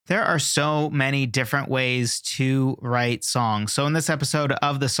There are so many different ways to write songs. So, in this episode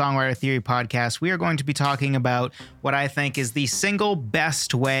of the Songwriter Theory podcast, we are going to be talking about what I think is the single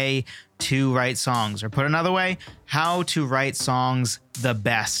best way to write songs, or put another way, how to write songs the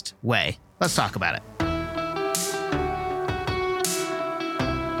best way. Let's talk about it.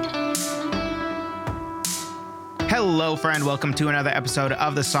 Hello, friend. Welcome to another episode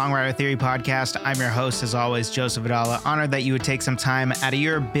of the Songwriter Theory podcast. I'm your host, as always, Joseph Vidala. Honored that you would take some time out of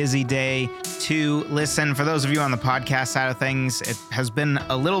your busy day to listen. For those of you on the podcast side of things, it has been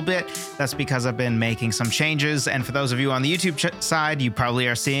a little bit. That's because I've been making some changes. And for those of you on the YouTube side, you probably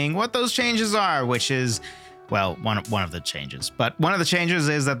are seeing what those changes are, which is, well, one of the changes. But one of the changes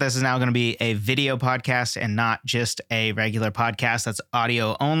is that this is now going to be a video podcast and not just a regular podcast that's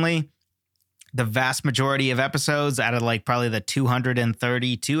audio only. The vast majority of episodes out of probably the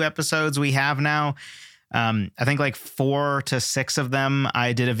 232 episodes we have now, I think 4 to 6 of them,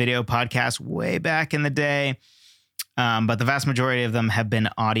 I did a video podcast way back in the day. But the vast majority of them have been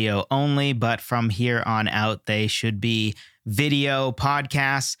audio only. But from here on out, they should be video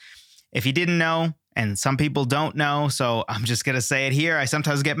podcasts. If you didn't know, and some people don't know, so I'm just going to say it here. I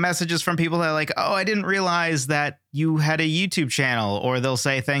sometimes get messages from people that are like, oh, I didn't realize that you had a YouTube channel. Or they'll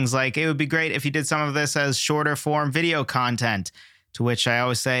say things like, it would be great if you did some of this as shorter form video content. To which I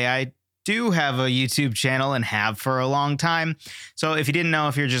always say, I do have a YouTube channel and have for a long time. So if you didn't know,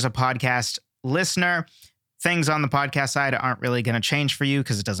 if you're just a podcast listener, things on the podcast side aren't really going to change for you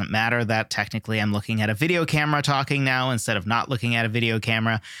because it doesn't matter that technically I'm looking at a video camera talking now instead of not looking at a video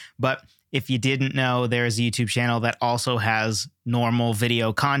camera. But if you didn't know, there's a YouTube channel that also has normal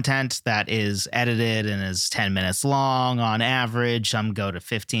video content that is edited and is 10 minutes long on average. Some go to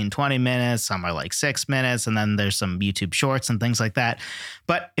 15, 20 minutes. Some are 6 minutes. And then there's some YouTube shorts and things like that.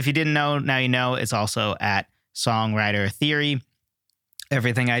 But if you didn't know, now you know. It's also at Songwriter Theory.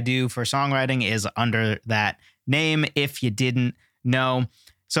 Everything I do for songwriting is under that name, if you didn't know.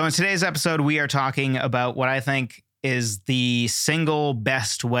 So in today's episode, we are talking about what I think is the single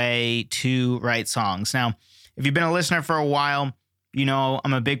best way to write songs. Now, if you've been a listener for a while, you know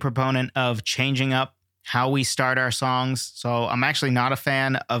I'm a big proponent of changing up how we start our songs. So I'm actually not a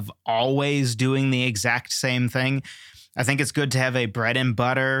fan of always doing the exact same thing. I think it's good to have a bread and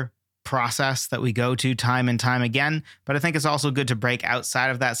butter process that we go to time and time again, but I think it's also good to break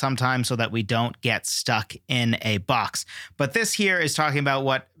outside of that sometimes so that we don't get stuck in a box. But this here is talking about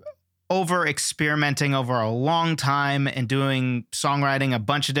what over experimenting over a long time and doing songwriting a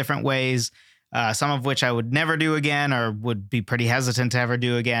bunch of different ways, some of which I would never do again or would be pretty hesitant to ever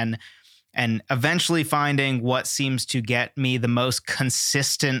do again, and eventually finding what seems to get me the most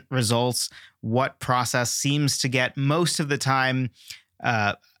consistent results, what process seems to get most of the time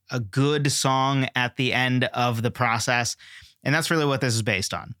a good song at the end of the process. And that's really what this is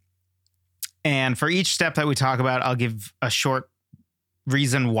based on. And for each step that we talk about, I'll give a short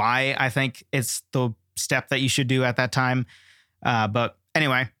reason why I think it's the step that you should do at that time. But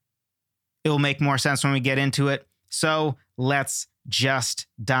anyway, it will make more sense when we get into it. So let's just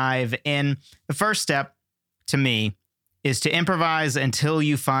dive in. The first step to me is to improvise until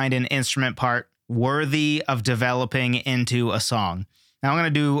you find an instrument part worthy of developing into a song. Now I'm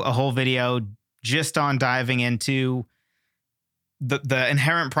going to do a whole video just on diving into the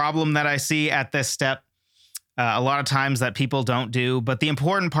inherent problem that I see at this step. A lot of times that people don't do. But the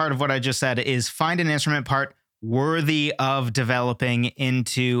important part of what I just said is find an instrument part worthy of developing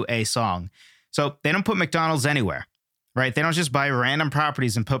into a song. So they don't put McDonald's anywhere, right? They don't just buy random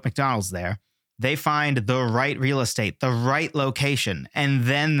properties and put McDonald's there. They find the right real estate, the right location, and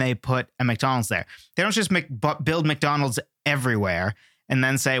then they put a McDonald's there. They don't just build McDonald's everywhere and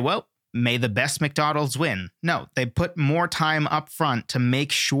then say, well, may the best McDonald's win. No, they put more time up front to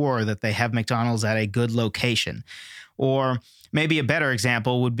make sure that they have McDonald's at a good location. Or maybe a better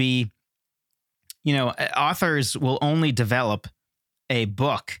example would be, authors will only develop a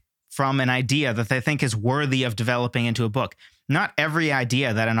book from an idea that they think is worthy of developing into a book. Not every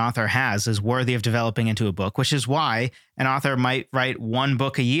idea that an author has is worthy of developing into a book, which is why an author might write one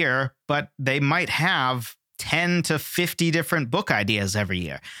book a year, but they might have 10 to 50 different book ideas every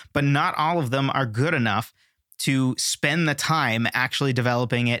year, but not all of them are good enough to spend the time actually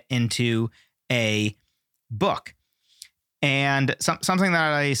developing it into a book. And something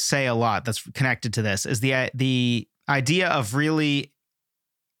that I say a lot that's connected to this is the idea of really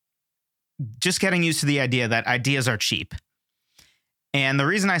just getting used to the idea that ideas are cheap. And the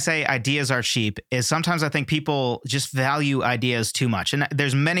reason I say ideas are cheap is sometimes I think people just value ideas too much. And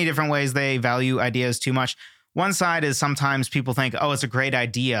there's many different ways they value ideas too much. One side is sometimes people think, oh, it's a great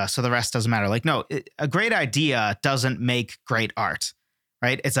idea, so the rest doesn't matter. Like, no, a great idea doesn't make great art,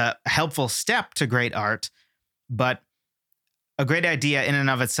 right? It's a helpful step to great art, but a great idea in and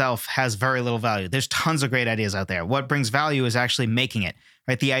of itself has very little value. There's tons of great ideas out there. What brings value is actually making it,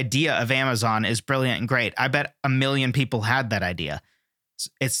 right? The idea of Amazon is brilliant and great. I bet 1 million people had that idea.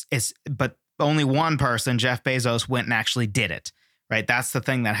 But only one person, Jeff Bezos, went and actually did it, right? That's the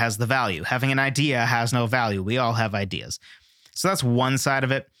thing that has the value. Having an idea has no value. We all have ideas. So that's one side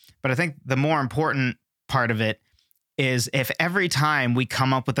of it. But I think the more important part of it is if every time we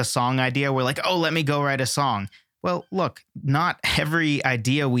come up with a song idea, we're like, oh, let me go write a song. Well, look, not every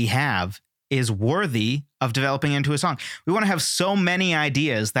idea we have is worthy of developing into a song. We want to have so many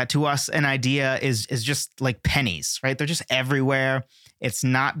ideas that to us, an idea is just like pennies, right? They're just everywhere. It's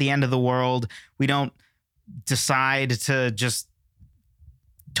not the end of the world. We don't decide to just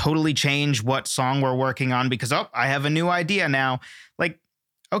totally change what song we're working on because, oh, I have a new idea now. Like,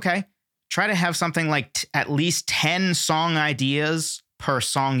 okay, try to have something like at least 10 song ideas per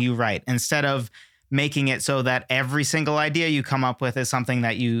song you write instead of making it so that every single idea you come up with is something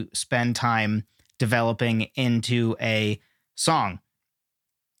that you spend time developing into a song.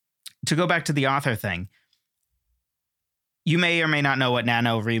 To go back to the author thing, you may or may not know what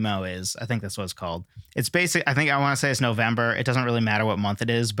NaNoWriMo is. I think that's what it's called. It's basic. I think I want to say it's November. It doesn't really matter what month it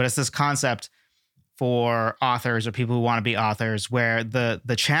is, but it's this concept for authors or people who want to be authors where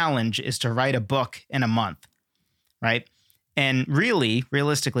the challenge is to write a book in a month, right? And really,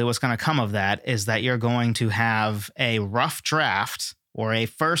 realistically, what's going to come of that is that you're going to have a rough draft or a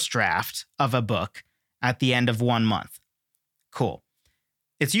first draft of a book at the end of 1 month. Cool.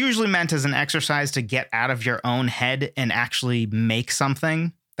 It's usually meant as an exercise to get out of your own head and actually make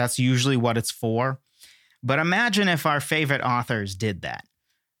something. That's usually what it's for. But imagine if our favorite authors did that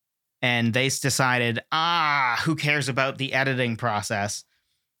and they decided, who cares about the editing process?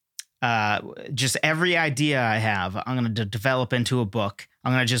 Just every idea I have, I'm going to develop into a book.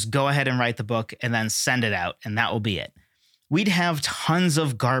 I'm going to just go ahead and write the book and then send it out. And that will be it. We'd have tons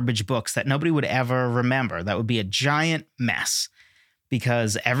of garbage books that nobody would ever remember. That would be a giant mess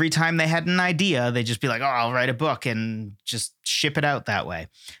because every time they had an idea, they'd just be like, oh, I'll write a book and just ship it out that way.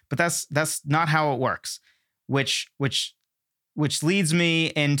 But that's not how it works, which leads me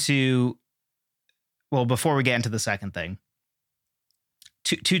into, well, before we get into the second thing,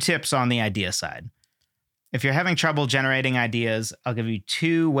 Two tips on the idea side. If you're having trouble generating ideas, I'll give you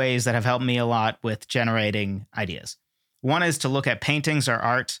 2 ways that have helped me a lot with generating ideas. One is to look at paintings or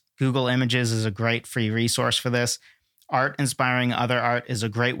art. Google Images is a great free resource for this. Art inspiring other art is a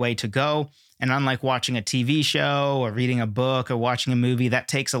great way to go. And unlike watching a TV show or reading a book or watching a movie, that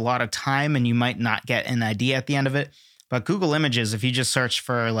takes a lot of time and you might not get an idea at the end of it. But Google Images, if you just search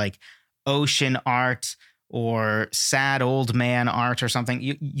for like ocean art, or sad old man art or something,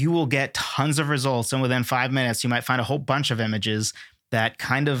 you will get tons of results. And within 5 minutes, you might find a whole bunch of images that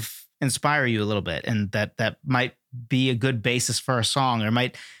kind of inspire you a little bit. And that might be a good basis for a song or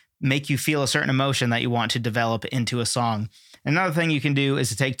might make you feel a certain emotion that you want to develop into a song. Another thing you can do is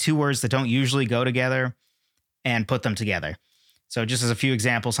to take 2 words that don't usually go together and put them together. So just as a few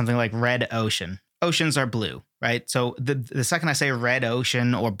examples, something like red ocean. Oceans are blue, right? So the second I say red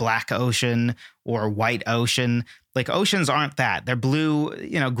ocean or black ocean or white ocean, like oceans aren't that. They're blue,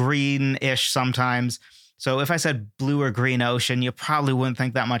 green-ish sometimes. So if I said blue or green ocean, you probably wouldn't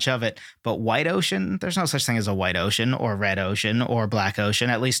think that much of it. But white ocean, there's no such thing as a white ocean or red ocean or black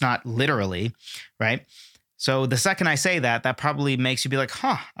ocean, at least not literally, right? So the second I say that probably makes you be like,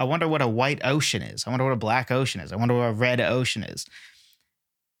 I wonder what a white ocean is. I wonder what a black ocean is. I wonder what a red ocean is.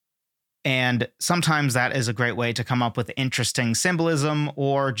 And sometimes that is a great way to come up with interesting symbolism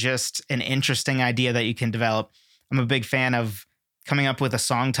or just an interesting idea that you can develop. I'm a big fan of coming up with a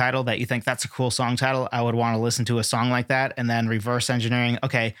song title that you think that's a cool song title. I would want to listen to a song like that and then reverse engineering.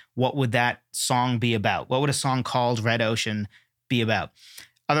 Okay, what would that song be about? What would a song called Red Ocean be about?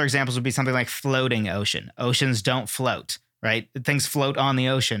 Other examples would be something like floating ocean. Oceans don't float, right? Things float on the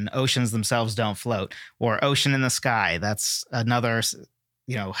ocean. Oceans themselves don't float. Or ocean in the sky. That's another...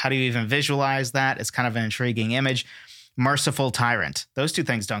 how do you even visualize that? It's kind of an intriguing image. Merciful tyrant. Those 2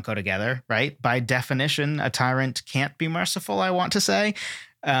 things don't go together, right? By definition, a tyrant can't be merciful, I want to say.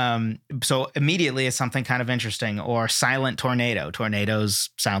 So immediately it's something kind of interesting. Or silent tornado. Tornadoes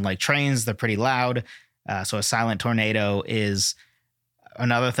sound like trains. They're pretty loud. So a silent tornado is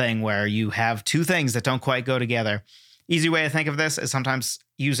another thing where you have 2 things that don't quite go together. Easy way to think of this is sometimes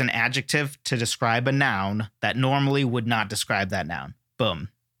use an adjective to describe a noun that normally would not describe that noun. Boom.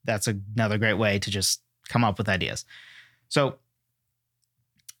 That's another great way to just come up with ideas. So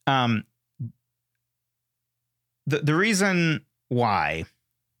the reason why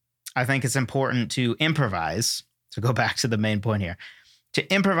I think it's important to improvise, to go back to the main point here,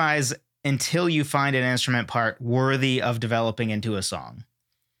 to improvise until you find an instrument part worthy of developing into a song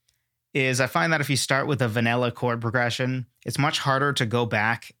is I find that if you start with a vanilla chord progression, it's much harder to go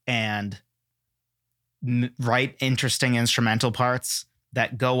back and write interesting instrumental parts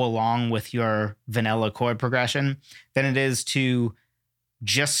that go along with your vanilla chord progression than it is to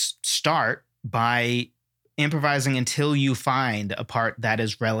just start by improvising until you find a part that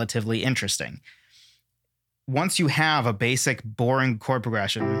is relatively interesting. Once you have a basic boring chord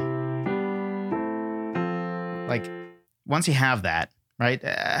progression, like once you have that, right,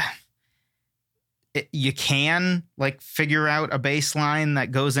 you can like figure out a bass line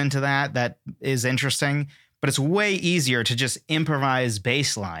that goes into that is interesting, but it's way easier to just improvise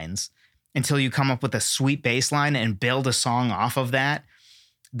bass lines until you come up with a sweet bass line and build a song off of that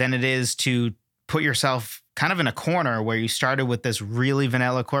than it is to put yourself kind of in a corner where you started with this really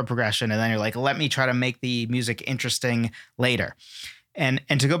vanilla chord progression and then you're like, let me try to make the music interesting later. And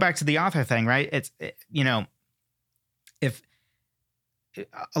to go back to the author thing, right? If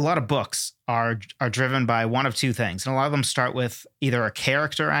a lot of books are driven by one of two things, and a lot of them start with either a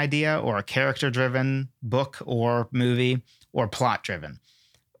character idea or a character-driven book or movie or plot-driven.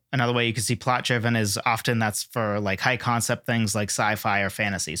 Another way you can see plot-driven is often that's for like high-concept things like sci-fi or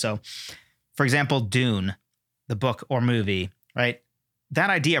fantasy. So, for example, Dune, the book or movie, right? That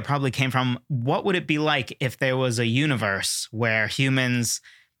idea probably came from what would it be like if there was a universe where humans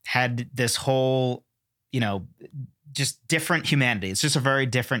had this whole, just different humanity. It's just a very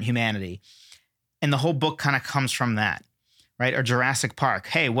different humanity. And the whole book kind of comes from that, right? Or Jurassic Park.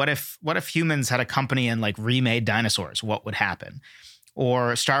 Hey, what if humans had a company and like remade dinosaurs? What would happen?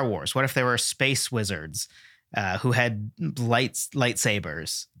 Or Star Wars. What if there were space wizards who had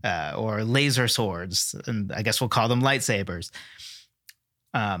lightsabers or laser swords? And I guess we'll call them lightsabers.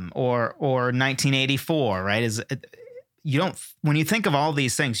 Or 1984, right? When you think of all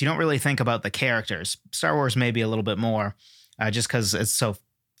these things, you don't really think about the characters. Star Wars maybe a little bit more, just because it's so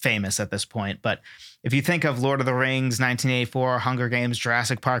famous at this point. But if you think of Lord of the Rings, 1984, Hunger Games,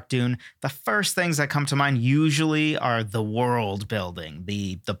 Jurassic Park, Dune, the first things that come to mind usually are the world building,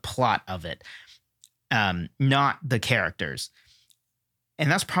 the plot of it, not the characters.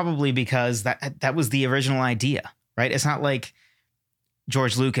 And that's probably because that was the original idea, right? It's not like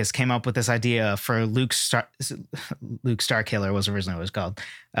George Lucas came up with this idea for Luke Starkiller was originally what it was called,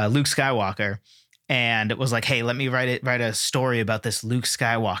 Luke Skywalker. And it was like, hey, let me write a story about this Luke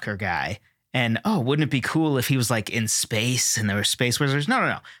Skywalker guy. And, wouldn't it be cool if he was like in space and there were space wizards?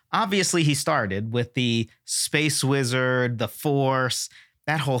 No. Obviously, he started with the space wizard, the Force,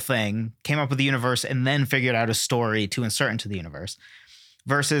 that whole thing, came up with the universe and then figured out a story to insert into the universe.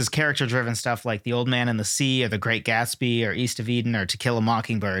 Versus character-driven stuff like The Old Man and the Sea or The Great Gatsby or East of Eden or To Kill a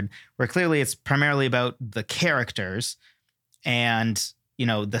Mockingbird, where clearly it's primarily about the characters and,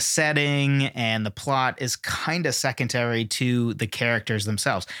 the setting and the plot is kind of secondary to the characters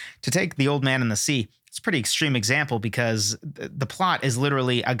themselves. To take The Old Man and the Sea, it's a pretty extreme example because the plot is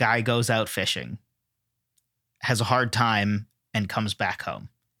literally a guy goes out fishing, has a hard time, and comes back home.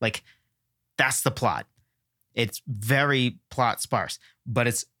 Like, that's the plot. It's very plot sparse,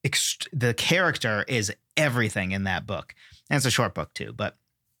 but the character is everything in that book. And it's a short book too. But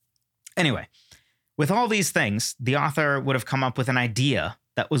anyway, with all these things, the author would have come up with an idea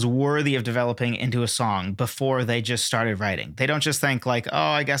that was worthy of developing into a song before they just started writing. They don't just think like,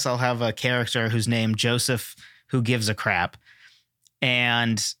 I guess I'll have a character who's named Joseph who gives a crap.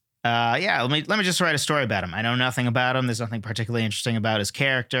 And let me just write a story about him. I know nothing about him. There's nothing particularly interesting about his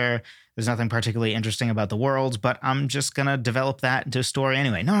character. There's nothing particularly interesting about the world, but I'm just going to develop that into a story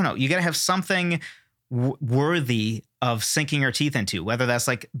anyway. No. You got to have something worthy of sinking your teeth into, whether that's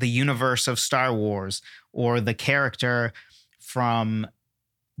like the universe of Star Wars or the character from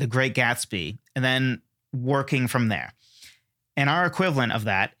The Great Gatsby, and then working from there. And our equivalent of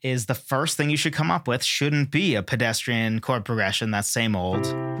that is the first thing you should come up with shouldn't be a pedestrian chord progression that's same old,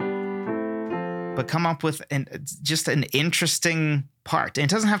 but come up with just an interesting part. And it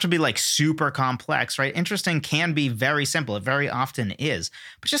doesn't have to be like super complex, right? Interesting can be very simple. It very often is,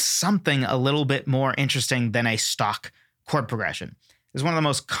 but just something a little bit more interesting than a stock chord progression. It's one of the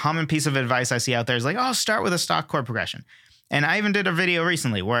most common piece of advice I see out there is like, start with a stock chord progression. And I even did a video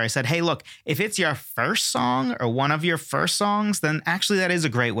recently where I said, hey, look, if it's your first song or one of your first songs, then actually that is a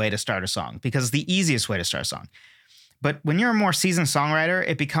great way to start a song because it's the easiest way to start a song. But when you're a more seasoned songwriter,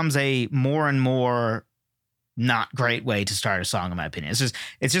 it becomes a more and more not great way to start a song, in my opinion.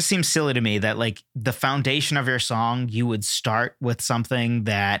 It just seems silly to me that like the foundation of your song, you would start with something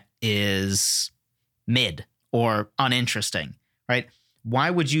that is mid or uninteresting, right?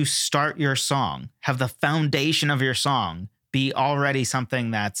 Why would you start your song, have the foundation of your song be already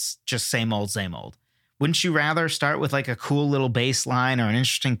something that's just same old, same old? Wouldn't you rather start with like a cool little bass line or an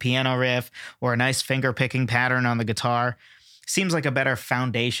interesting piano riff or a nice finger picking pattern on the guitar? Seems like a better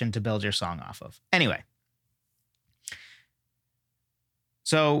foundation to build your song off of. Anyway,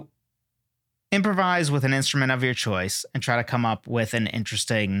 so improvise with an instrument of your choice and try to come up with an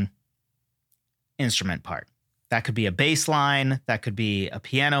interesting instrument part. That could be a bass line, that could be a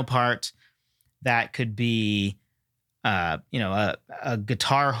piano part, that could be a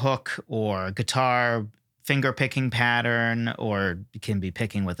guitar hook or a guitar finger picking pattern, or you can be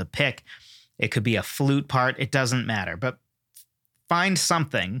picking with a pick. It could be a flute part. It doesn't matter, but find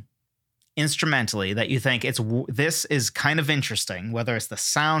something instrumentally that you think this is kind of interesting, whether it's the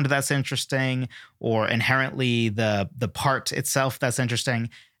sound that's interesting or inherently the part itself that's interesting,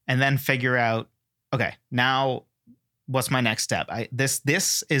 and then figure out, okay, now what's my next step?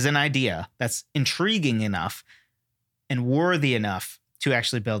 This is an idea that's intriguing enough and worthy enough to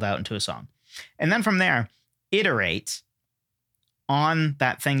actually build out into a song. And then from there, iterate on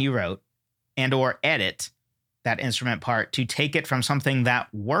that thing you wrote and or edit that instrument part to take it from something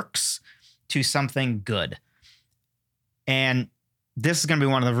that works to something good. And this is going to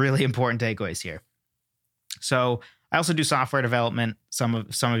be one of the really important takeaways here. So I also do software development. Some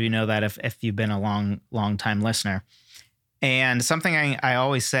of you know that if you've been a long time listener. And something I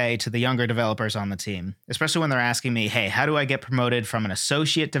always say to the younger developers on the team, especially when they're asking me, hey, how do I get promoted from an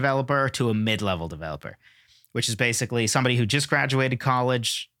associate developer to a mid-level developer? Which is basically somebody who just graduated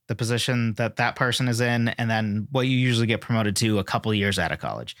college, the position that person is in, and then what you usually get promoted to a couple of years out of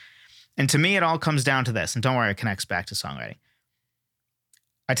college. And to me, it all comes down to this. And don't worry, it connects back to songwriting.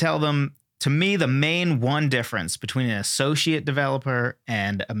 I tell them, to me, the main one difference between an associate developer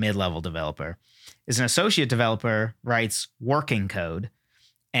and a mid-level developer is an associate developer writes working code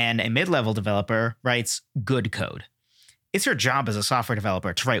and a mid-level developer writes good code. It's your job as a software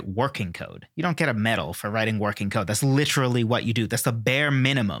developer to write working code. You don't get a medal for writing working code. That's literally what you do. That's the bare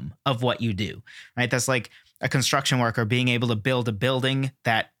minimum of what you do, right? That's like a construction worker being able to build a building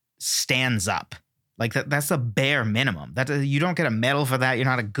that stands up. Like that's the bare minimum. You don't get a medal for that. You're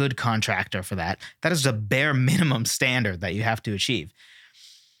not a good contractor for that. That is the bare minimum standard that you have to achieve.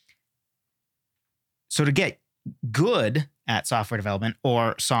 So to get good at software development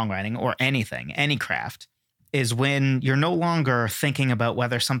or songwriting or anything, any craft, is when you're no longer thinking about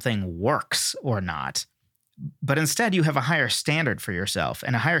whether something works or not, but instead you have a higher standard for yourself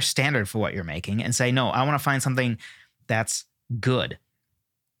and a higher standard for what you're making and say, no, I want to find something that's good.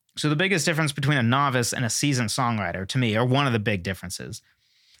 So the biggest difference between a novice and a seasoned songwriter, to me, or one of the big differences,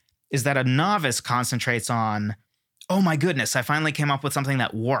 is that a novice concentrates on, oh my goodness, I finally came up with something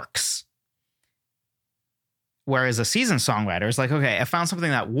that works. Whereas a seasoned songwriter is like, okay, I found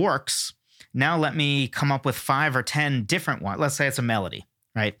something that works. Now let me come up with 5 or 10 different ones. Let's say it's a melody,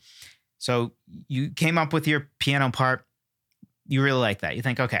 right? So you came up with your piano part. You really like that. You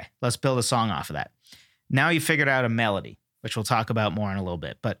think, okay, let's build a song off of that. Now you figured out a melody, which we'll talk about more in a little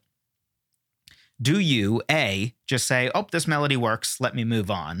bit. But do you, A, just say, oh, this melody works, let me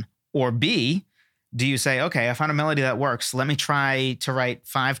move on? Or B, do you say, okay, I found a melody that works, let me try to write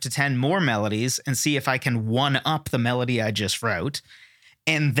 5 to 10 more melodies and see if I can one-up the melody I just wrote?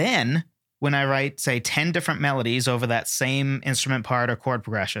 And then when I write, say, 10 different melodies over that same instrument part or chord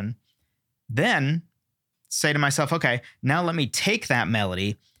progression, then say to myself, okay, now let me take that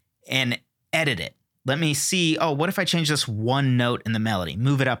melody and edit it. Let me see, oh, what if I change this one note in the melody?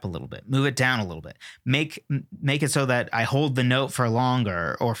 Move it up a little bit, move it down a little bit. Make it so that I hold the note for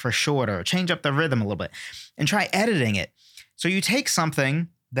longer or for shorter, change up the rhythm a little bit, and try editing it. So you take something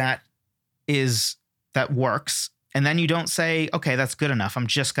that works, and then you don't say, okay, that's good enough, I'm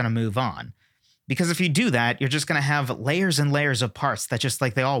just going to move on. Because if you do that, you're just going to have layers and layers of parts that just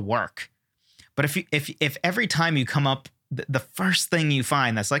like they all work. But if every time you come up, the first thing you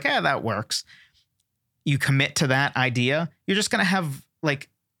find that's like, that works, you commit to that idea, you're just going to have like,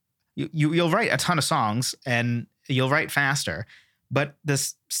 you'll write a ton of songs and you'll write faster, but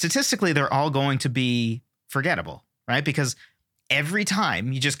statistically, they're all going to be forgettable, right? Because every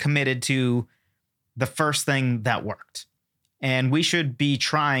time you just committed to the first thing that worked. And we should be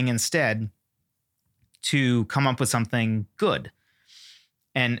trying instead to come up with something good.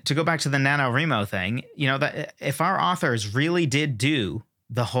 And to go back to the NaNoWriMo thing, that if our authors really did do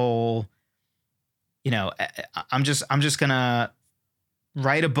the whole, I'm just going to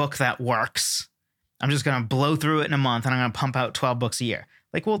write a book that works. I'm just going to blow through it in a month and I'm going to pump out 12 books a year.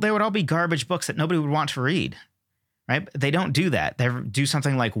 Like, well, they would all be garbage books that nobody would want to read, right? They don't do that. They do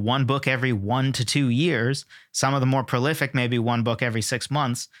something like one book every 1 to 2 years. Some of the more prolific, maybe one book every 6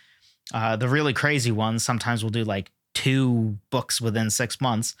 months. The really crazy ones sometimes will do like 2 books within 6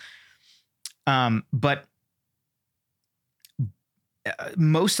 months. But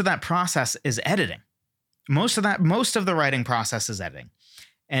most of that process is editing. Most of the writing process is editing.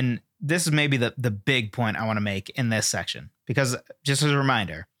 And this is maybe the big point I want to make in this section, because just as a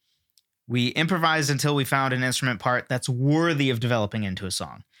reminder, we improvised until we found an instrument part that's worthy of developing into a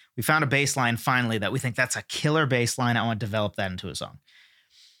song. We found a bass line finally that we think that's a killer bass line. I want to develop that into a song.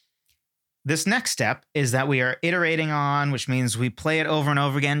 This next step is that we are iterating on, which means we play it over and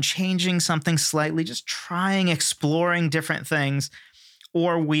over again, changing something slightly, just trying, exploring different things.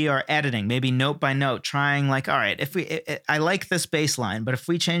 Or we are editing, maybe note by note, trying like, all right, I like this bass line, but if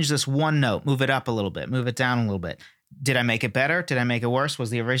we change this one note, move it up a little bit, move it down a little bit. Did I make it better? Did I make it worse? Was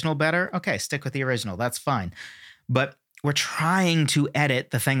the original better? Okay, stick with the original. That's fine. But we're trying to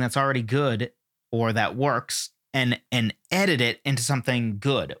edit the thing that's already good or that works and edit it into something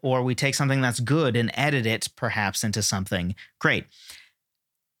good. Or we take something that's good and edit it perhaps into something great.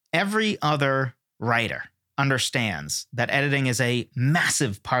 Every other writer understands that editing is a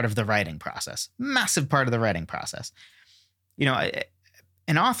massive part of the writing process. Massive part of the writing process. You know,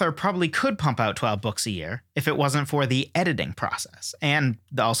 an author probably could pump out 12 books a year if it wasn't for the editing process and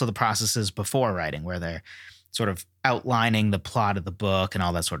also the processes before writing, where they're sort of outlining the plot of the book and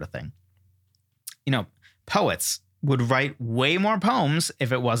all that sort of thing. You know, poets would write way more poems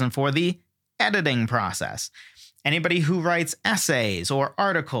if it wasn't for the editing process. Anybody who writes essays or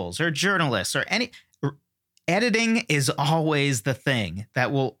articles or journalists or editing is always the thing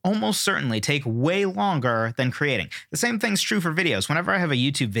that will almost certainly take way longer than creating. The same thing's true for videos. Whenever I have a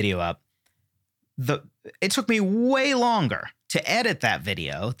YouTube video up, it took me way longer to edit that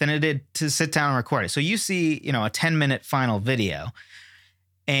video than it did to sit down and record it. So you see, you know, a 10-minute final video,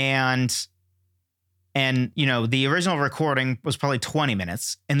 and you know, the original recording was probably 20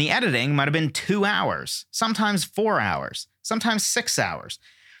 minutes, and the editing might have been 2 hours, sometimes 4 hours, sometimes 6 hours.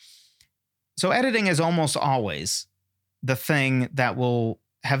 So editing is almost always the thing that will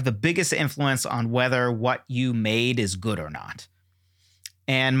have the biggest influence on whether what you made is good or not.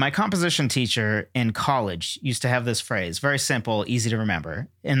 And my composition teacher in college used to have this phrase, very simple, easy to remember,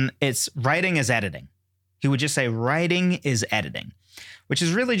 and it's writing is editing. He would just say writing is editing, which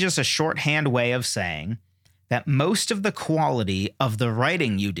is really just a shorthand way of saying that most of the quality of the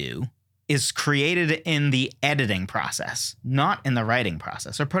writing you do is created in the editing process, not in the writing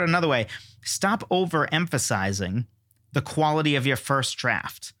process. Or put another way, stop overemphasizing the quality of your first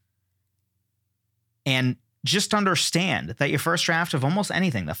draft. And just understand that your first draft of almost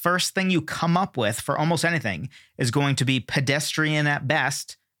anything, the first thing you come up with for almost anything, is going to be pedestrian at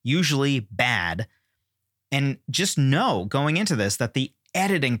best, usually bad. And just know going into this that the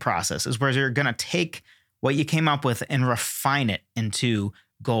editing process is where you're going to take what you came up with and refine it into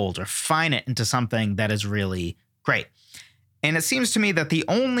gold, or refine it into something that is really great. And it seems to me that the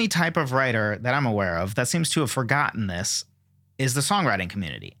only type of writer that I'm aware of that seems to have forgotten this is the songwriting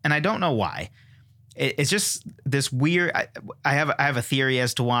community. And I don't know why. It's just this weird, I have a theory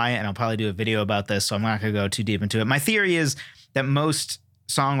as to why, and I'll probably do a video about this, so I'm not going to go too deep into it. My theory is that most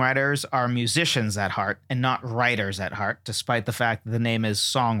songwriters are musicians at heart and not writers at heart, despite the fact that the name is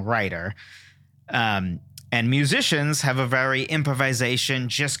songwriter. And musicians have a very improvisation,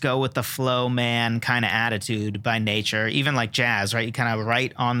 just go with the flow, man, kind of attitude by nature. Even like jazz, right? You kind of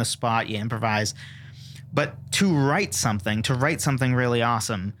write on the spot, you improvise. But to write something really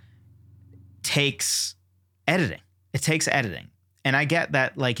awesome takes editing. It takes editing. And I get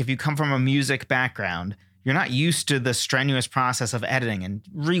that, like, if you come from a music background, you're not used to the strenuous process of editing and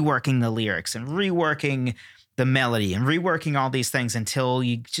reworking the lyrics and reworking the melody and reworking all these things until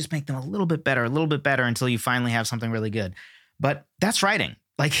you just make them a little bit better until you finally have something really good. But that's writing.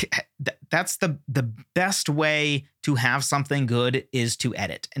 Like, that's the best way to have something good is to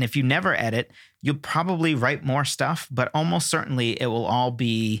edit. And if you never edit, you'll probably write more stuff, but almost certainly it will all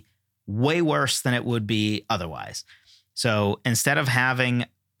be way worse than it would be otherwise. So instead of having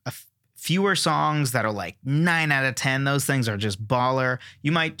fewer songs that are like 9 out of 10, those things are just baller.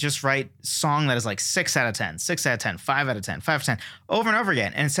 You might just write a song that is like 6 out of 10, 6 out of 10, 5 out of 10, 5 out of 10, over and over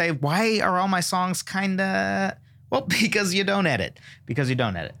again, and say, why are all my songs kind of, well, because you don't edit.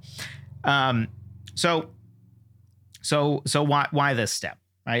 So why this step,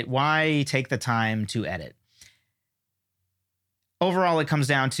 right? Why take the time to edit? Overall, it comes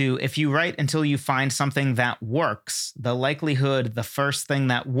down to, if you write until you find something that works, the likelihood the first thing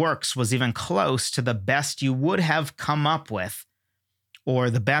that works was even close to the best you would have come up with,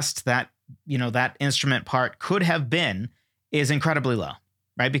 or the best that, you know, that instrument part could have been, is incredibly low,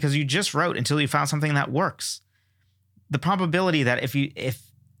 right? Because you just wrote until you found something that works. The probability that if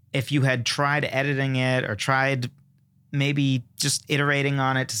you had tried editing it or tried maybe just iterating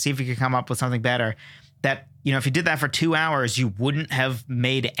on it to see if you could come up with something better, that, if you did that for 2 hours, you wouldn't have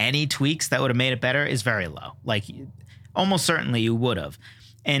made any tweaks that would have made it better, is very low. Like, almost certainly you would have.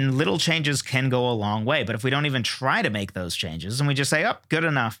 And little changes can go a long way. But if we don't even try to make those changes and we just say, oh, good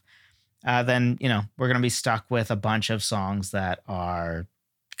enough, then, we're going to be stuck with a bunch of songs that are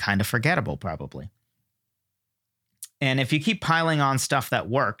kind of forgettable, probably. And if you keep piling on stuff that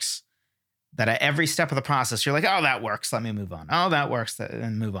works, that at every step of the process, you're like, oh, that works, let me move on. Oh, that works,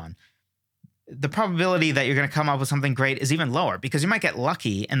 and move on. The probability that you're going to come up with something great is even lower, because you might get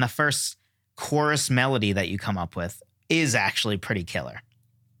lucky and the first chorus melody that you come up with is actually pretty killer.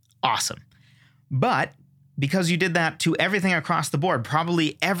 Awesome. But because you did that to everything across the board,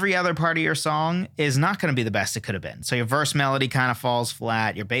 probably every other part of your song is not going to be the best it could have been. So your verse melody kind of falls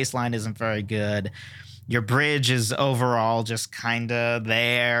flat. Your bass line isn't very good. Your bridge is overall just kind of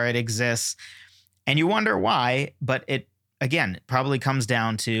there. It exists. And you wonder why, but it, again, probably comes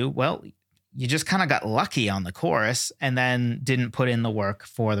down to, well, you just kind of got lucky on the chorus and then didn't put in the work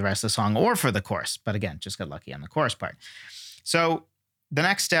for the rest of the song or for the chorus. But again, just got lucky on the chorus part. So the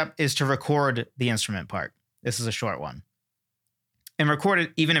next step is to record the instrument part. This is a short one. And record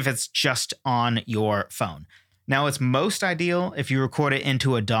it even if it's just on your phone. Now, it's most ideal if you record it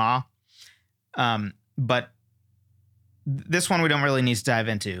into a DAW. But this one we don't really need to dive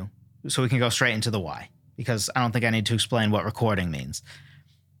into. So we can go straight into the why, because I don't think I need to explain what recording means.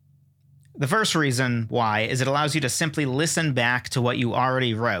 The first reason why is it allows you to simply listen back to what you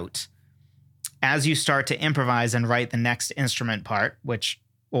already wrote as you start to improvise and write the next instrument part, which,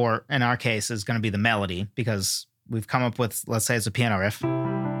 or in our case, is going to be the melody, because we've come up with, let's say it's a piano riff.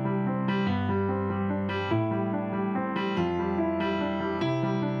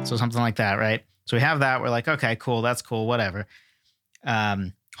 So something like that, right? So we have that. We're like, okay, cool. That's cool. Whatever.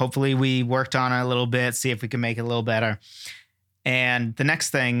 Hopefully we worked on it a little bit, see if we can make it a little better. And the next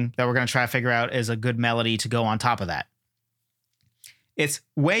thing that we're going to try to figure out is a good melody to go on top of that. It's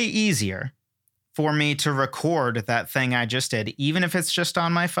way easier for me to record that thing I just did, even if it's just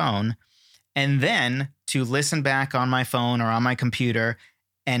on my phone, and then to listen back on my phone or on my computer,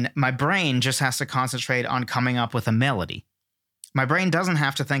 and my brain just has to concentrate on coming up with a melody. My brain doesn't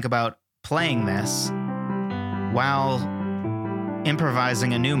have to think about playing this while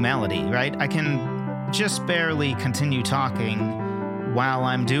improvising a new melody, right? I can just barely continue talking while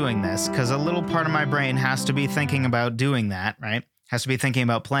I'm doing this, because a little part of my brain has to be thinking about doing that, right? Has to be thinking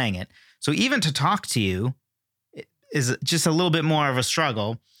about playing it. So even to talk to you is just a little bit more of a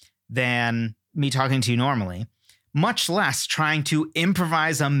struggle than me talking to you normally, much less trying to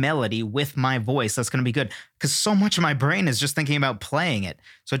improvise a melody with my voice that's going to be good, because so much of my brain is just thinking about playing it.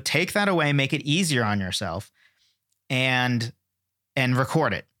 So take that away, make it easier on yourself, and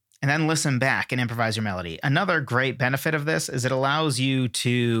record it. And then listen back and improvise your melody. Another great benefit of this is it allows you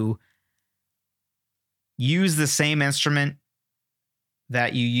to use the same instrument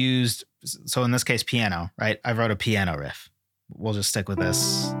that you used. So in this case, piano, right? I wrote a piano riff. We'll just stick with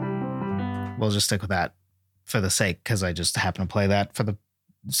this. We'll just stick with that for the sake, because I just happen to play that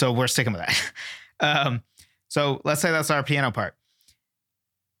so we're sticking with that. So let's say that's our piano part.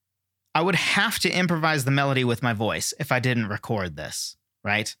 I would have to improvise the melody with my voice if I didn't record this,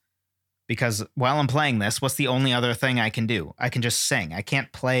 right? Because while I'm playing this, what's the only other thing I can do? I can just sing. I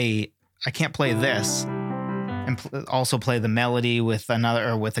can't play this and also play the melody with another,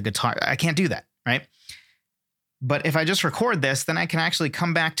 or with a guitar. I can't do that, right? But if I just record this, then I can actually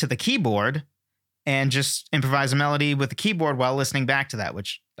come back to the keyboard and just improvise a melody with the keyboard while listening back to that,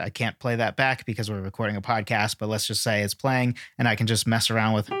 which I can't play that back because we're recording a podcast, but let's just say it's playing and I can just mess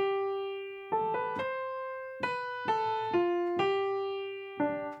around with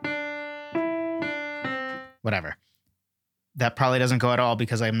whatever. That probably doesn't go at all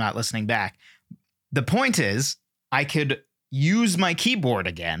because I'm not listening back. The point is, I could use my keyboard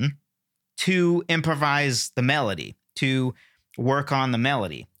again to improvise the melody, to work on the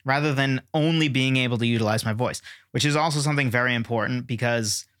melody, rather than only being able to utilize my voice, which is also something very important,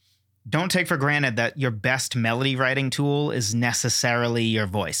 because don't take for granted that your best melody writing tool is necessarily your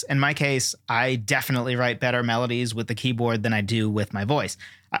voice. In my case, I definitely write better melodies with the keyboard than I do with my voice.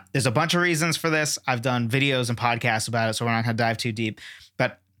 There's a bunch of reasons for this. I've done videos and podcasts about it, so we're not going to dive too deep.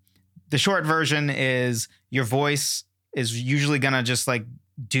 But the short version is your voice is usually going to just like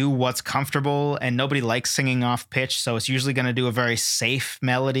do what's comfortable, and nobody likes singing off pitch. So it's usually going to do a very safe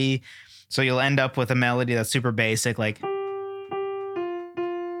melody. So you'll end up with a melody that's super basic, like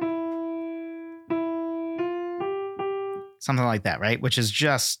something like that, right? Which is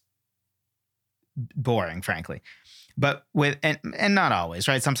just boring, frankly. But with, and not always,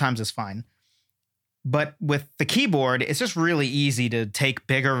 right? Sometimes it's fine. But with the keyboard, it's just really easy to take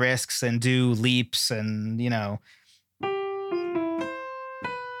bigger risks and do leaps. And, you're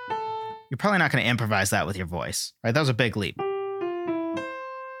probably not going to improvise that with your voice, right? That was a big leap.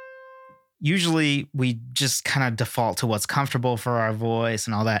 Usually we just kind of default to what's comfortable for our voice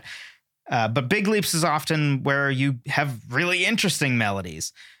and all that. But big leaps is often where you have really interesting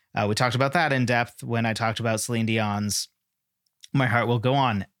melodies. We talked about that in depth when I talked about Celine Dion's My Heart Will Go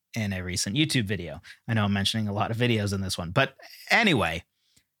On in a recent YouTube video. I know I'm mentioning a lot of videos in this one. But anyway,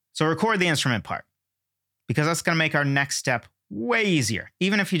 so record the instrument part, because that's going to make our next step way easier.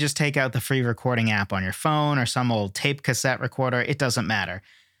 Even if you just take out the free recording app on your phone or some old tape cassette recorder, it doesn't matter.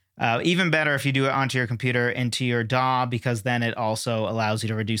 Even better if you do it onto your computer into your DAW, because then it also allows you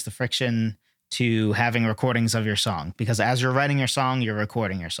to reduce the friction to having recordings of your song. Because as you're writing your song, you're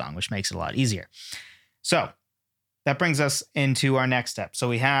recording your song, which makes it a lot easier. So that brings us into our next step. So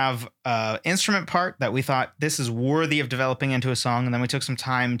we have an instrument part that we thought this is worthy of developing into a song. And then we took some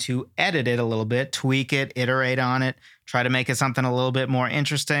time to edit it a little bit, tweak it, iterate on it, try to make it something a little bit more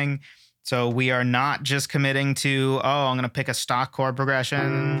interesting. So we are not just committing to, I'm going to pick a stock chord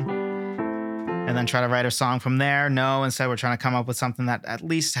progression and then try to write a song from there. No, instead we're trying to come up with something that at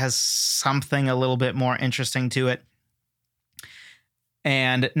least has something a little bit more interesting to it.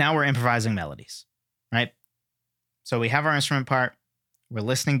 And now we're improvising melodies, right? So we have our instrument part, we're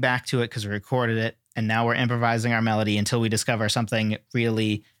listening back to it because we recorded it, and now we're improvising our melody until we discover something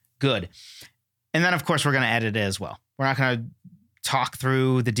really good. And then, of course, we're going to edit it as well. We're not going to talk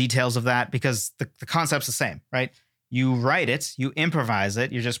through the details of that because the concept's the same, right? You write it, you improvise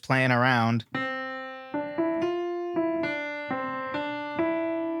it, you're just playing around.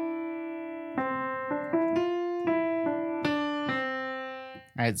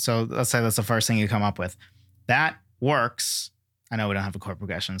 Right, so let's say that's the first thing you come up with. That works. I know we don't have a chord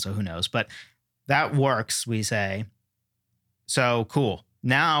progression, so who knows? But that works, we say. So cool.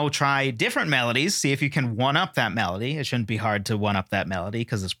 Now try different melodies. See if you can one-up that melody. It shouldn't be hard to one-up that melody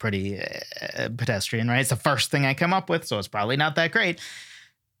because it's pretty pedestrian, right? It's the first thing I come up with, so it's probably not that great.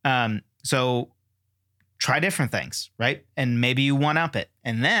 So try different things, right? And maybe you one-up it.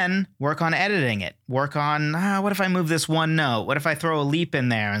 And then work on editing it. Work on, what if I move this one note? What if I throw a leap in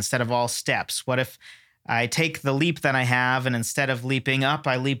there instead of all steps? What if I take the leap that I have and instead of leaping up,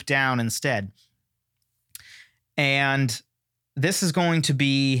 I leap down instead? And this is going to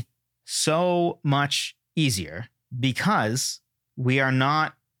be so much easier because we are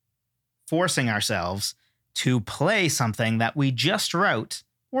not forcing ourselves to play something that we just wrote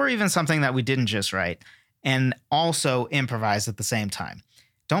or even something that we didn't just write and also improvise at the same time.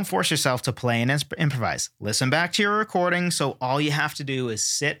 Don't force yourself to play and improvise. Listen back to your recording. So all you have to do is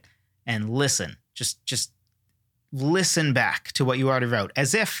sit and listen. Just listen back to what you already wrote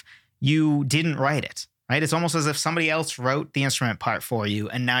as if you didn't write it. Right? It's almost as if somebody else wrote the instrument part for you,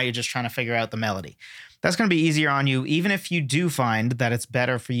 and now you're just trying to figure out the melody. That's going to be easier on you, even if you do find that it's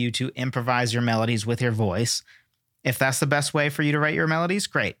better for you to improvise your melodies with your voice. If that's the best way for you to write your melodies,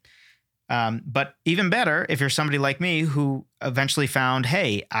 great. But even better, if you're somebody like me who eventually found,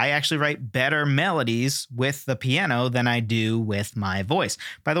 hey, I actually write better melodies with the piano than I do with my voice.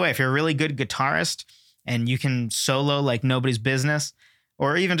 By the way, if you're a really good guitarist and you can solo like nobody's business,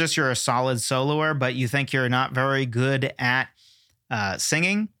 or even just you're a solid soloer, but you think you're not very good at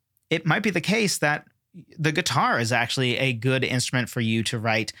singing, it might be the case that the guitar is actually a good instrument for you to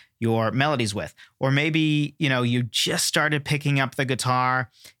write your melodies with. Or maybe, you just started picking up the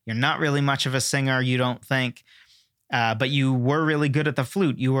guitar. You're not really much of a singer, you don't think, but you were really good at the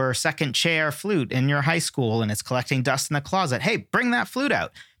flute. You were second chair flute in your high school and it's collecting dust in the closet. Hey, bring that flute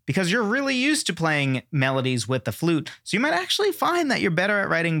out. Because you're really used to playing melodies with the flute. So you might actually find that you're better at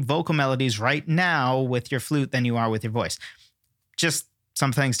writing vocal melodies right now with your flute than you are with your voice. Just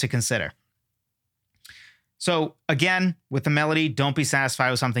some things to consider. So again, with the melody, don't be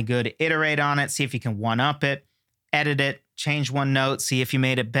satisfied with something good. Iterate on it. See if you can one-up it. Edit it. Change one note. See if you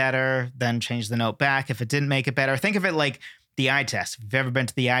made it better. Then change the note back. If it didn't make it better, think of it like the eye test. If you've ever been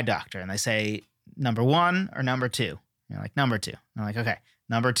to the eye doctor and they say number 1 or number 2. You're like, number 2. I'm like, okay.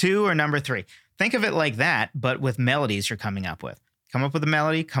 Number 2 or number 3. Think of it like that, but with melodies you're coming up with. Come up with a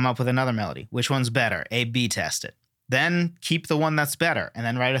melody, come up with another melody. Which one's better? A/B test it. Then keep the one that's better and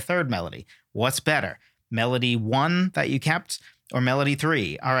then write a third melody. What's better? Melody 1 that you kept or melody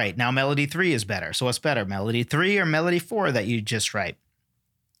 3? All right, now melody 3 is better. So what's better? Melody 3 or melody 4 that you just write?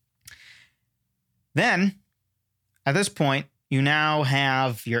 Then, at this point, you now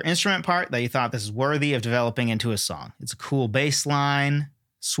have your instrument part that you thought this is worthy of developing into a song. It's a cool bass line,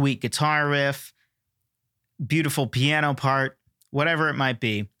 sweet guitar riff, beautiful piano part, whatever it might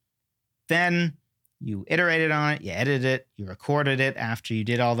be. Then you iterated on it, you edited it, you recorded it after you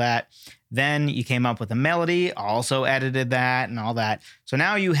did all that. Then you came up with a melody, also edited that and all that. So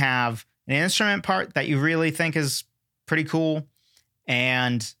now you have an instrument part that you really think is pretty cool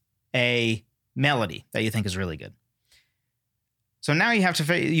and a melody that you think is really good. So now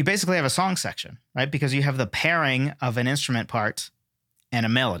you basically have a song section, right? Because you have the pairing of an instrument part and a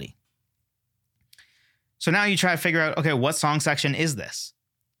melody. So now you try to figure out, okay, what song section is this?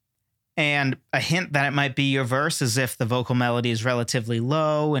 And a hint that it might be your verse is if the vocal melody is relatively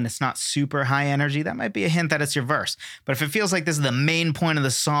low and it's not super high energy, that might be a hint that it's your verse. But if it feels like this is the main point of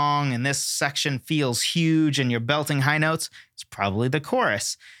the song and this section feels huge and you're belting high notes, it's probably the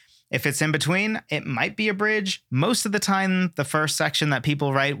chorus. If it's in between, it might be a bridge. Most of the time, the first section that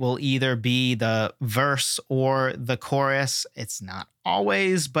people write will either be the verse or the chorus. It's not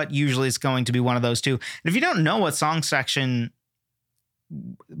always, but usually it's going to be one of those two. And if you don't know what song section,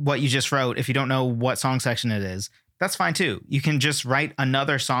 what you just wrote, if you don't know what song section it is, that's fine too. You can just write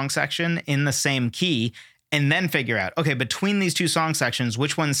another song section in the same key and then figure out, okay, between these two song sections,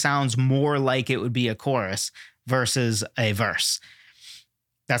 which one sounds more like it would be a chorus versus a verse.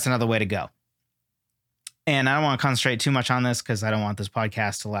 That's another way to go. And I don't want to concentrate too much on this because I don't want this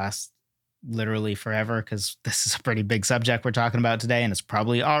podcast to last literally forever, because this is a pretty big subject we're talking about today, and it's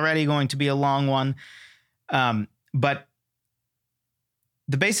probably already going to be a long one. But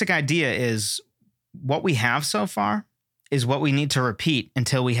the basic idea is what we have so far is what we need to repeat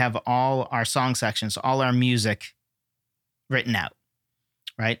until we have all our song sections, all our music written out,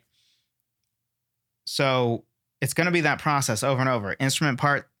 right? So it's going to be that process over and over. Instrument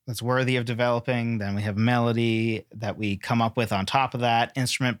part that's worthy of developing. Then we have melody that we come up with on top of that,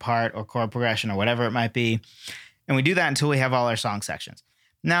 instrument part or chord progression or whatever it might be. And we do that until we have all our song sections.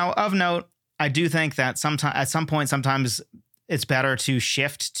 Now, of note, I do think that at some point, sometimes it's better to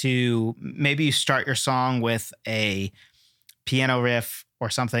shift to maybe you start your song with a piano riff or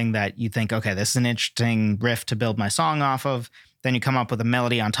something that you think, okay, this is an interesting riff to build my song off of. Then you come up with a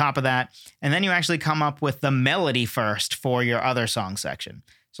melody on top of that. And then you actually come up with the melody first for your other song section.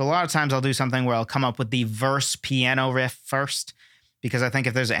 So a lot of times I'll do something where I'll come up with the verse piano riff first, because I think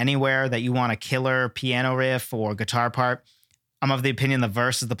if there's anywhere that you want a killer piano riff or guitar part, I'm of the opinion the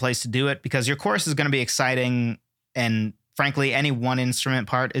verse is the place to do it, because your chorus is going to be exciting. And frankly, any one instrument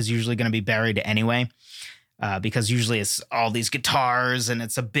part is usually going to be buried anyway, because usually it's all these guitars and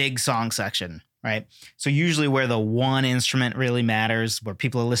it's a big song section. Right. So usually where the one instrument really matters, where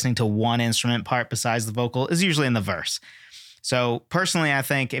people are listening to one instrument part besides the vocal, is usually in the verse. So personally, I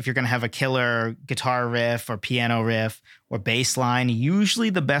think if you're going to have a killer guitar riff or piano riff or bass line,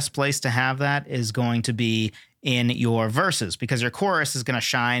 usually the best place to have that is going to be in your verses, because your chorus is going to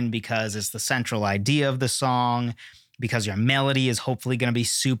shine because it's the central idea of the song, because your melody is hopefully going to be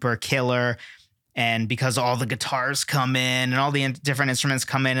super killer. And because all the guitars come in and all the different instruments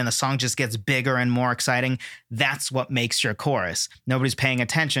come in and the song just gets bigger and more exciting, that's what makes your chorus. Nobody's paying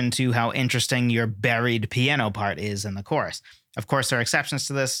attention to how interesting your buried piano part is in the chorus. Of course, there are exceptions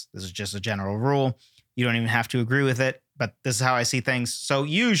to this. This is just a general rule. You don't even have to agree with it, but this is how I see things. So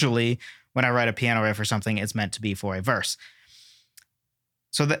usually when I write a piano riff or something, it's meant to be for a verse.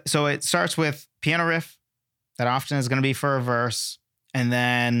 So it starts with piano riff that often is going to be for a verse, and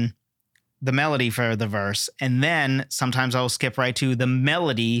then the melody for the verse. And then sometimes I'll skip right to the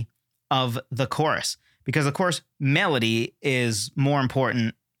melody of the chorus, because of course melody is more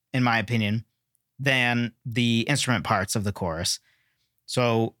important, in my opinion, than the instrument parts of the chorus.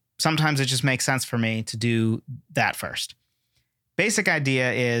 So sometimes it just makes sense for me to do that first. Basic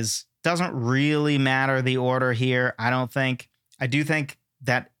idea is, doesn't really matter the order here, I don't think. I do think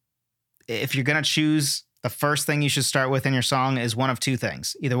that if you're going to choose, the first thing you should start with in your song is one of two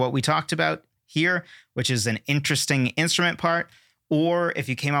things. Either what we talked about here, which is an interesting instrument part, or if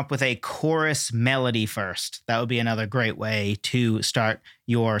you came up with a chorus melody first, that would be another great way to start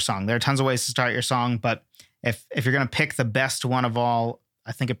your song. There are tons of ways to start your song, but if you're going to pick the best one of all,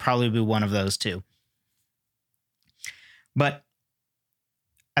 I think it'd probably be one of those two. But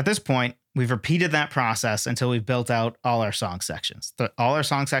at this point, we've repeated that process until we've built out all our song sections. All our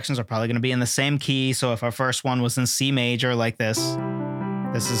song sections are probably going to be in the same key. So if our first one was in C major like this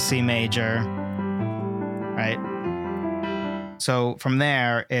is C major, right? So from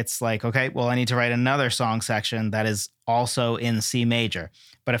there, it's like, okay, well, I need to write another song section that is also in C major.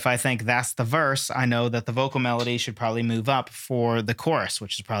 But if I think that's the verse, I know that the vocal melody should probably move up for the chorus,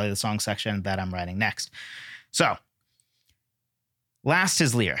 which is probably the song section that I'm writing next. So last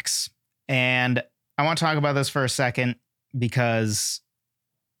is lyrics. And I want to talk about this for a second, because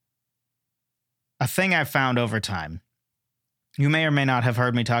a thing I've found over time, you may or may not have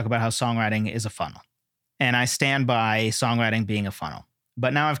heard me talk about how songwriting is a funnel. And I stand by songwriting being a funnel.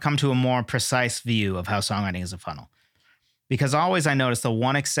 But now I've come to a more precise view of how songwriting is a funnel. Because always I notice the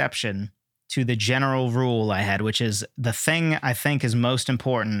one exception to the general rule I had, which is the thing I think is most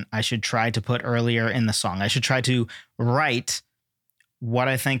important, I should try to put earlier in the song. I should try to write what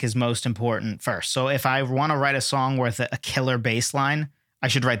I think is most important first. So if I want to write a song with a killer bass line, I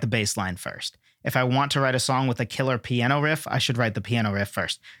should write the bass line first. If I want to write a song with a killer piano riff, I should write the piano riff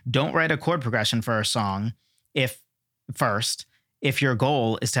first. Don't write a chord progression for a song if your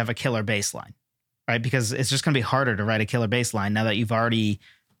goal is to have a killer bass line, right? Because it's just going to be harder to write a killer bass line now that you've already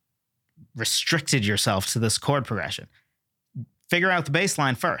restricted yourself to this chord progression. Figure out the bass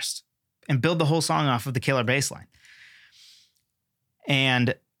line first and build the whole song off of the killer bass line.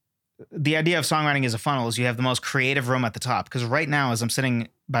 And the idea of songwriting as a funnel is you have the most creative room at the top. Because right now, as I'm sitting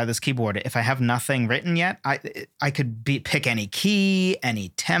by this keyboard, if I have nothing written yet, I could pick any key, any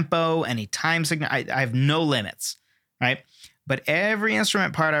tempo, any time signal. I have no limits, right? But every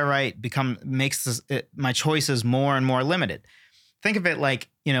instrument part I write makes my choices more and more limited. Think of it like,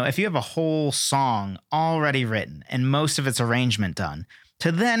 if you have a whole song already written and most of its arrangement done,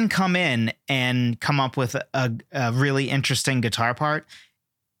 to then come in and come up with a really interesting guitar part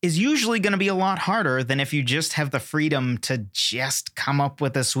is usually going to be a lot harder than if you just have the freedom to just come up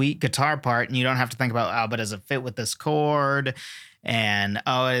with a sweet guitar part and you don't have to think about, but does it fit with this chord? And,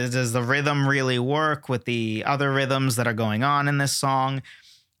 does the rhythm really work with the other rhythms that are going on in this song?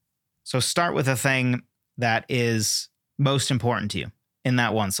 So start with a thing that is most important to you in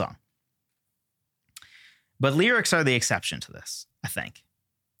that one song. But lyrics are the exception to this, I think.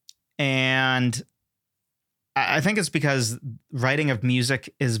 And I think it's because writing of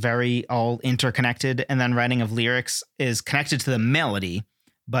music is very all interconnected, and then writing of lyrics is connected to the melody,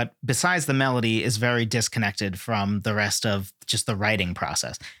 but besides the melody is very disconnected from the rest of just the writing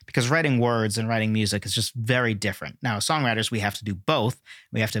process, because writing words and writing music is just very different. Now, as songwriters, we have to do both.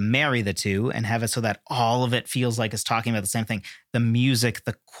 We have to marry the two and have it so that all of it feels like it's talking about the same thing. The music,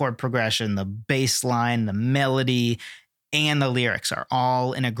 the chord progression, the bass line, the melody, and the lyrics are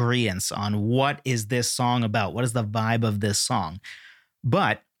all in agreement on what is this song about? What is the vibe of this song?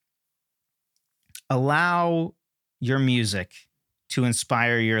 But allow your music to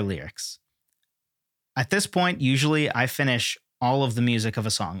inspire your lyrics. At this point, usually I finish all of the music of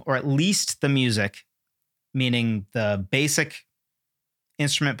a song, or at least the music, meaning the basic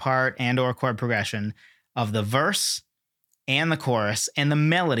instrument part and or chord progression of the verse and the chorus, and the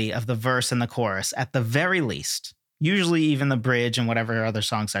melody of the verse and the chorus at the very least. Usually even the bridge and whatever other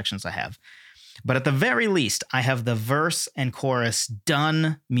song sections I have. But at the very least, I have the verse and chorus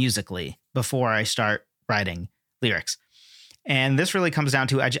done musically before I start writing lyrics. And this really comes down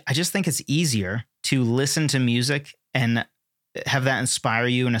to, I just think it's easier to listen to music and have that inspire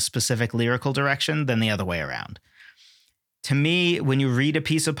you in a specific lyrical direction than the other way around. To me, when you read a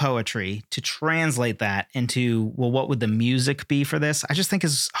piece of poetry, to translate that into, well, what would the music be for this? I just think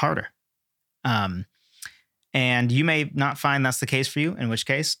is harder. And you may not find that's the case for you, in which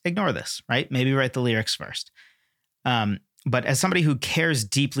case, ignore this, right? Maybe write the lyrics first. But as somebody who cares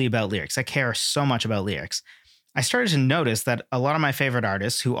deeply about lyrics, I care so much about lyrics, I started to notice that a lot of my favorite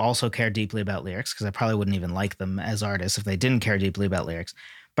artists who also care deeply about lyrics, because I probably wouldn't even like them as artists if they didn't care deeply about lyrics,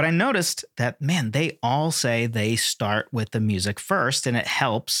 but I noticed that, man, they all say they start with the music first, and it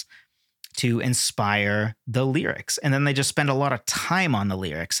helps to inspire the lyrics. And then they just spend a lot of time on the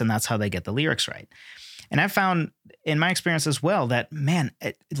lyrics, and that's how they get the lyrics right. And I found in my experience as well that, man,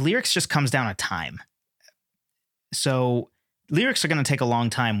 lyrics just comes down to time. So lyrics are going to take a long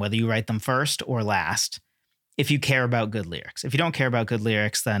time, whether you write them first or last, if you care about good lyrics. If you don't care about good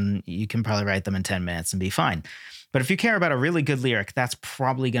lyrics, then you can probably write them in 10 minutes and be fine. But if you care about a really good lyric, that's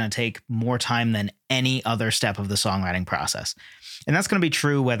probably going to take more time than any other step of the songwriting process. And that's going to be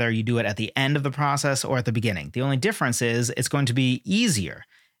true whether you do it at the end of the process or at the beginning. The only difference is it's going to be easier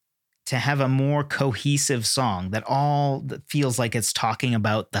to have a more cohesive song that feels like it's talking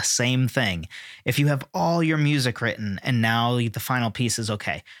about the same thing. If you have all your music written and now the final piece is,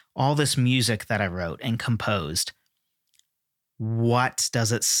 okay, all this music that I wrote and composed, what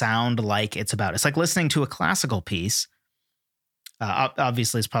does it sound like it's about? It's like listening to a classical piece.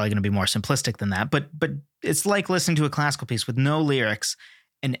 Obviously, it's probably going to be more simplistic than that, but it's like listening to a classical piece with no lyrics.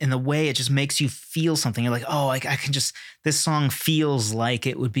 And in the way it just makes you feel something. You're like, oh, I can just, this song feels like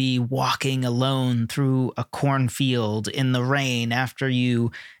it would be walking alone through a cornfield in the rain after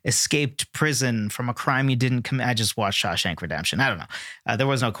you escaped prison from a crime you didn't commit. I just watched Shawshank Redemption. I don't know. There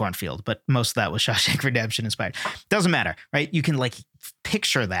was no cornfield, but most of that was Shawshank Redemption inspired. Doesn't matter, right? You can like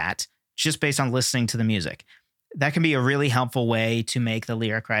picture that just based on listening to the music. that can be a really helpful way to make the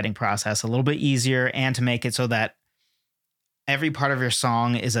lyric writing process a little bit easier and to make it so that every part of your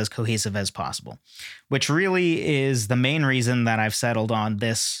song is as cohesive as possible, which really is the main reason that I've settled on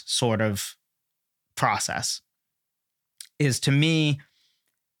this sort of process. Is, to me,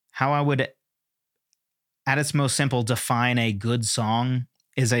 how I would, at its most simple, define a good song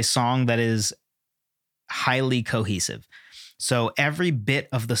is a song that is highly cohesive. So every bit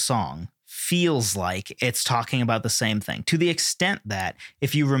of the song feels like it's talking about the same thing, to the extent that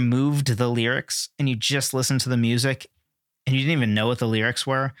if you removed the lyrics and you just listened to the music and you didn't even know what the lyrics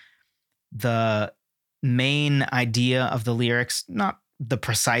were, the main idea of the lyrics, not the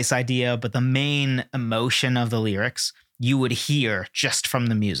precise idea, but the main emotion of the lyrics, you would hear just from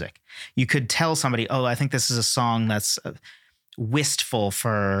the music. You could tell somebody, oh, I think this is a song that's wistful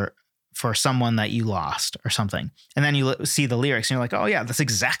for someone that you lost or something. And then you see the lyrics and you're like, oh yeah, that's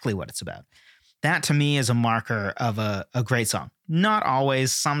exactly what it's about. That to me is a marker of a great song. Not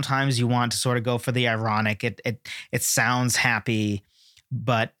always. Sometimes you want to sort of go for the ironic. It sounds happy,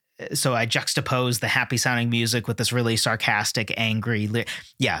 but so I juxtapose the happy sounding music with this really sarcastic, angry.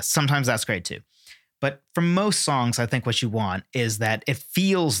 Yeah, sometimes that's great too. But for most songs, I think what you want is that it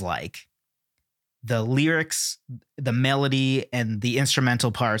feels like the lyrics, the melody, and the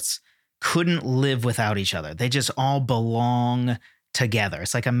instrumental parts couldn't live without each other. They just all belong together.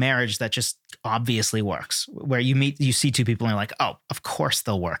 It's like a marriage that just obviously works, where you see two people and you're like, oh, of course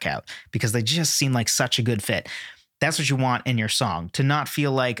they'll work out because they just seem like such a good fit. That's what you want in your song, to not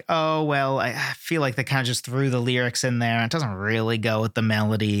feel like, oh, well, I feel like they kind of just threw the lyrics in there. It doesn't really go with the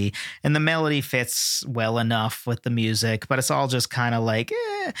melody, and the melody fits well enough with the music, but it's all just kind of like,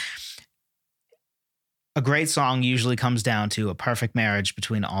 A great song usually comes down to a perfect marriage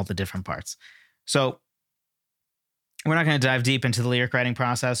between all the different parts. So we're not going to dive deep into the lyric writing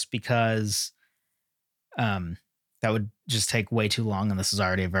process because that would just take way too long, and this is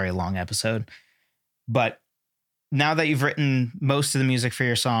already a very long episode. But now that you've written most of the music for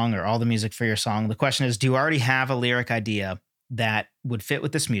your song or all the music for your song, the question is, do you already have a lyric idea that would fit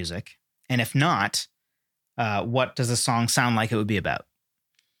with this music? And if not, what does the song sound like it would be about?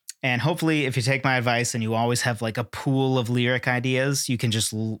 And hopefully, if you take my advice and you always have like a pool of lyric ideas, you can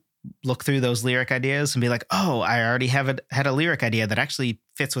just look through those lyric ideas and be like, oh, I already had a lyric idea that actually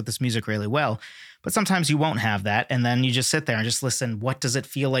fits with this music really well. But sometimes you won't have that. And then you just sit there and just listen. What does it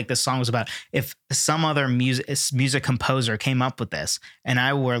feel like this song was about? If some other music composer came up with this and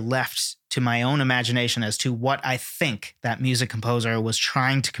I were left to my own imagination as to what I think that music composer was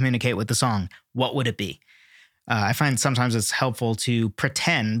trying to communicate with the song, what would it be? I find sometimes it's helpful to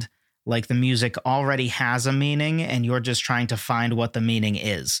pretend like the music already has a meaning and you're just trying to find what the meaning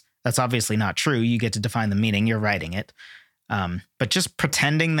is. That's obviously not true. You get to define the meaning. You're writing it. But just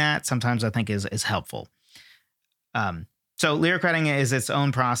pretending that sometimes I think is helpful. So lyric writing is its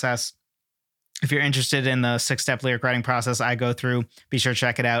own process. If you're interested in the 6-step lyric writing process I go through, be sure to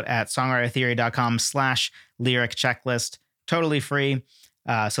check it out at songwritertheory.com/lyric checklist. Totally free.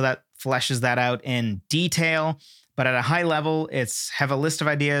 So that fleshes that out in detail. But at a high level, it's have a list of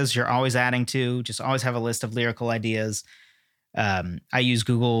ideas you're always adding to. Just always have a list of lyrical ideas. I use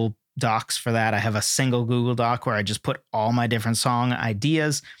Google Docs for that. I have a single Google Doc where I just put all my different song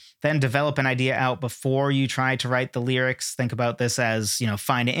ideas. Then develop an idea out before you try to write the lyrics. Think about this as,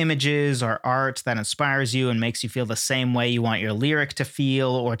 find images or art that inspires you and makes you feel the same way you want your lyric to feel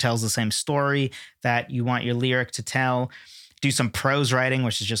or tells the same story that you want your lyric to tell. Do some prose writing,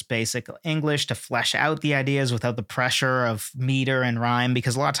 which is just basic English, to flesh out the ideas without the pressure of meter and rhyme,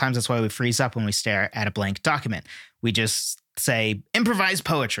 because a lot of times that's why we freeze up when we stare at a blank document. We just say improvise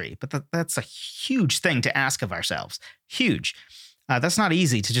poetry, but that's a huge thing to ask of ourselves. Huge. That's not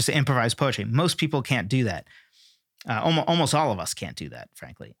easy to just improvise poetry. Most people can't do that. Almost all of us can't do that,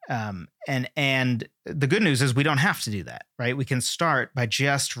 frankly. And the good news is we don't have to do that, right? We can start by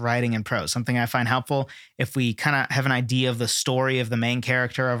just writing in prose. Something I find helpful, if we kind of have an idea of the story of the main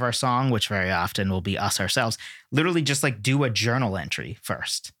character of our song, which very often will be us ourselves, literally just like do a journal entry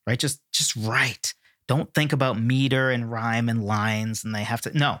first, right? Just write. Don't think about meter and rhyme and lines and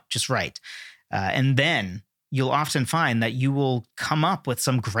just write. And then you'll often find that you will come up with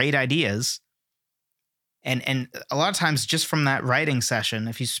some great ideas. And a lot of times just from that writing session,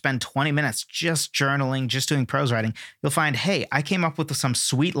 if you spend 20 minutes just journaling, just doing prose writing, you'll find, hey, I came up with some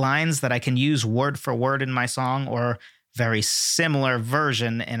sweet lines that I can use word for word in my song, or very similar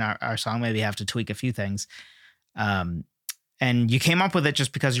version in our song. Maybe have to tweak a few things. And you came up with it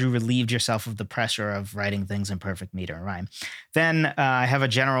just because you relieved yourself of the pressure of writing things in perfect meter and rhyme. Then I have a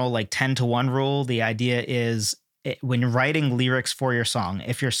general 10-to-1 rule. The idea is when you're writing lyrics for your song,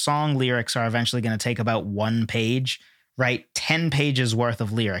 if your song lyrics are eventually going to take about 1 page, write 10 pages worth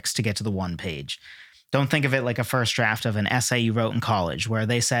of lyrics to get to the 1 page. Don't think of it like a first draft of an essay you wrote in college where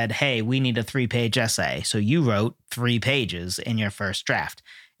they said, hey, we need a 3-page essay. So you wrote 3 pages in your first draft.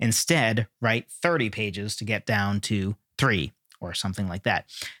 Instead, write 30 pages to get down to 3 or something like that.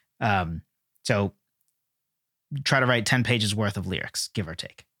 So try to write 10 pages worth of lyrics, give or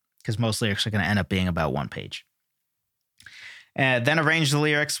take, because most lyrics are going to end up being about 1 page. Then arrange the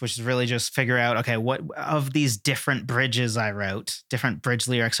lyrics, which is really just figure out, okay, what of these different bridges I wrote, different bridge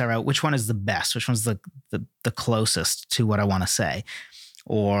lyrics I wrote, which one is the best? Which one's the closest to what I want to say?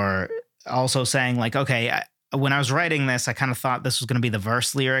 Or also saying like, okay, when I was writing this, I kind of thought this was going to be the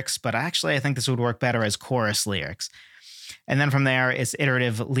verse lyrics, but actually I think this would work better as chorus lyrics. And then from there, it's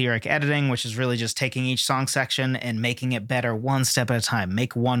iterative lyric editing, which is really just taking each song section and making it better one step at a time.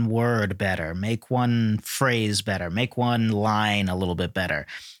 Make one word better, make one phrase better, make one line a little bit better.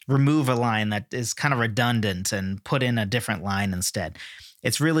 Remove a line that is kind of redundant and put in a different line instead.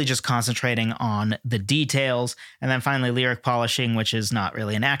 It's really just concentrating on the details. And then finally, lyric polishing, which is not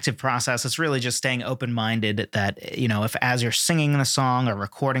really an active process. It's really just staying open-minded that, you know, if as you're singing the song or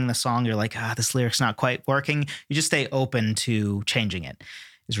recording the song, you're like, this lyric's not quite working, you just stay open to changing it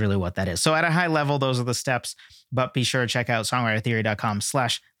is really what that is. So at a high level, those are the steps, but be sure to check out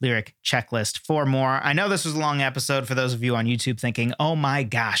songwritertheory.com/lyric checklist for more. I know this was a long episode for those of you on YouTube thinking, oh my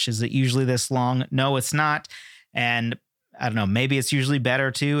gosh, is it usually this long? No, it's not. And I don't know, maybe it's usually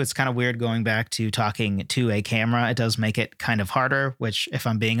better too. It's kind of weird going back to talking to a camera. It does make it kind of harder, which if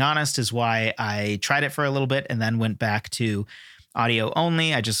I'm being honest is why I tried it for a little bit and then went back to audio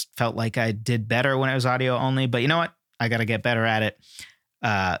only. I just felt like I did better when it was audio only, but you know what? I got to get better at it.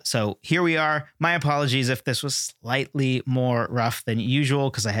 So here we are. My apologies if this was slightly more rough than usual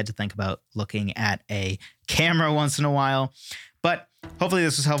because I had to think about looking at a camera once in a while. But hopefully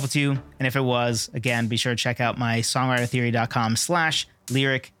this was helpful to you. And if it was, again, be sure to check out my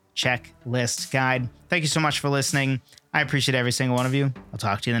songwritertheory.com/lyric checklist guide. Thank you so much for listening. I appreciate every single one of you. I'll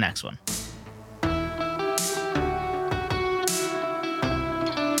talk to you in the next one.